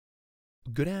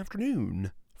Good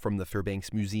afternoon. From the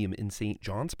Fairbanks Museum in St.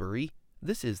 Johnsbury,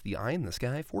 this is the Eye in the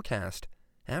Sky forecast.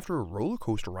 After a roller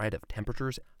coaster ride of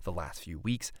temperatures the last few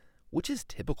weeks, which is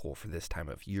typical for this time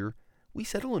of year, we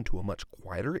settle into a much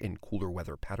quieter and cooler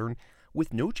weather pattern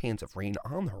with no chance of rain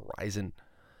on the horizon.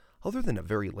 Other than a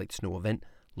very light snow event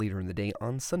later in the day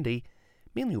on Sunday,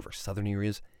 mainly over southern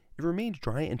areas, it remains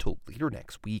dry until later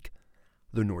next week.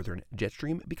 The northern jet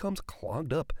stream becomes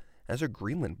clogged up as a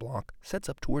Greenland block sets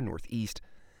up to our northeast.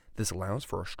 This allows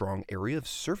for a strong area of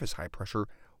surface high pressure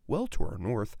well to our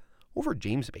north over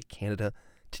James Bay, Canada,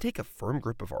 to take a firm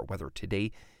grip of our weather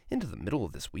today into the middle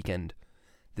of this weekend.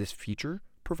 This feature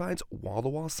provides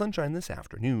wall-to-wall sunshine this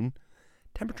afternoon.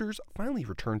 Temperatures finally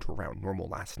returned to around normal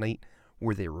last night,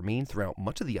 where they remain throughout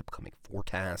much of the upcoming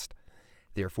forecast.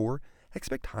 Therefore,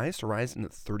 expect highs to rise in the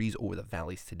 30s over the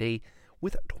valleys today,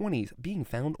 with 20s being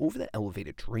found over the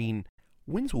elevated terrain.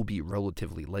 Winds will be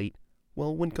relatively light,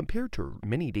 well, when compared to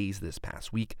many days this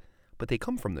past week, but they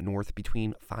come from the north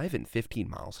between 5 and 15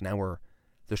 miles an hour.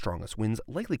 The strongest winds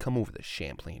likely come over the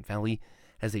Champlain Valley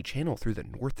as they channel through the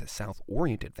north to south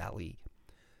oriented valley.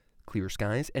 Clear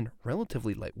skies and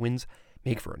relatively light winds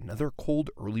make for another cold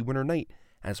early winter night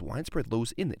as widespread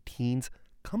lows in the teens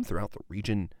come throughout the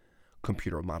region.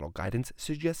 Computer model guidance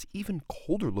suggests even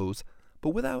colder lows, but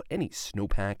without any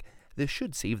snowpack, this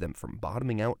should save them from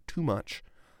bottoming out too much.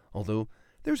 Although,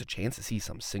 there's a chance to see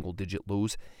some single-digit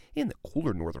lows in the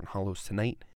cooler northern hollows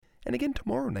tonight, and again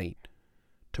tomorrow night.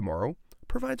 Tomorrow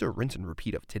provides a rinse and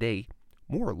repeat of today,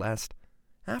 more or less.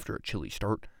 After a chilly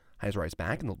start, highs rise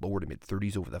back in the lower to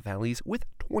mid-30s over the valleys, with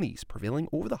 20s prevailing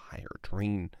over the higher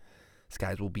terrain.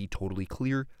 Skies will be totally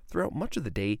clear throughout much of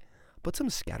the day, but some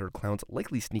scattered clouds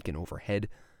likely sneak in overhead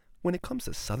when it comes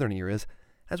to southern areas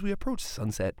as we approach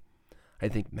sunset. I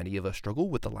think many of us struggle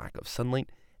with the lack of sunlight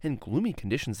and gloomy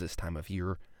conditions this time of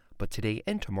year, but today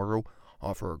and tomorrow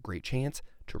offer a great chance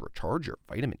to recharge your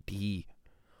vitamin D.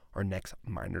 Our next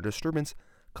minor disturbance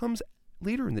comes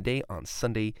later in the day on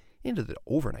Sunday into the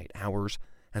overnight hours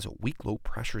as a weak low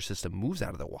pressure system moves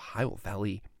out of the Ohio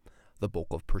Valley. The bulk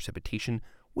of precipitation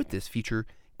with this feature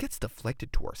gets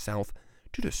deflected to our south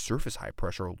due to surface high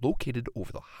pressure located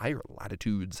over the higher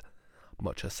latitudes.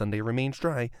 Much of Sunday remains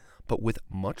dry, but with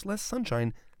much less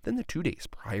sunshine than the 2 days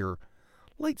prior.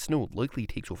 Light snow likely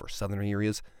takes over southern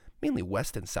areas, mainly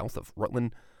west and south of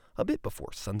Rutland, a bit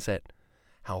before sunset.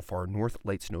 How far north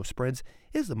light snow spreads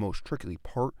is the most tricky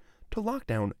part to lock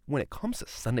down when it comes to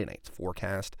Sunday night's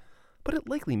forecast, but it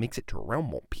likely makes it to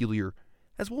around Montpelier,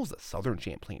 as well as the southern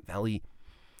Champlain Valley.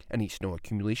 Any snow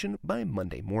accumulation by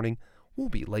Monday morning will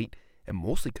be light and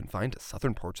mostly confined to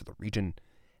southern parts of the region.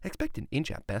 Expect an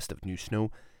inch at best of new snow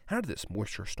out of this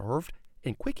moisture-starved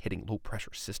and quick-hitting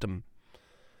low-pressure system.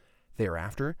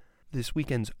 Thereafter, this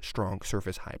weekend's strong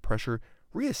surface high pressure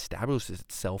reestablishes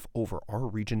itself over our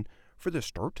region for the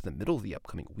start to the middle of the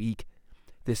upcoming week.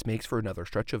 This makes for another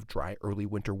stretch of dry early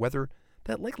winter weather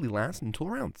that likely lasts until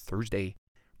around Thursday.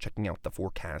 Checking out the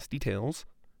forecast details,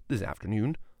 this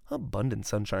afternoon, abundant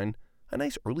sunshine, a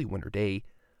nice early winter day,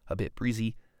 a bit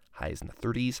breezy, highs in the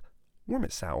 30s,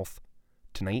 warmest south.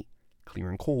 Tonight, clear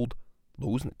and cold,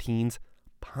 lows in the teens,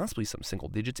 possibly some single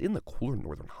digits in the cooler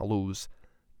northern hollows.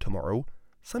 Tomorrow,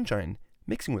 sunshine,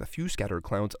 mixing with a few scattered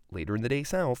clouds later in the day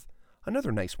south.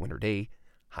 Another nice winter day,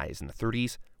 highs in the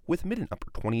 30s, with mid and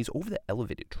upper 20s over the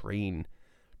elevated terrain.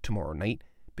 Tomorrow night,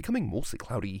 becoming mostly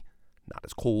cloudy, not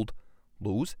as cold,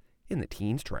 lows in the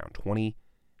teens to around 20.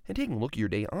 And taking a look at your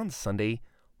day on Sunday,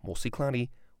 mostly cloudy,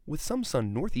 with some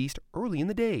sun northeast early in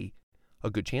the day. A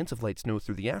good chance of light snow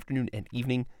through the afternoon and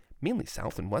evening, mainly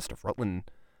south and west of Rutland.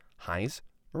 Highs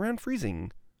around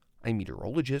freezing. I'm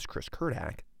meteorologist Chris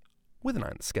Kurdak with an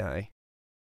eye in the sky.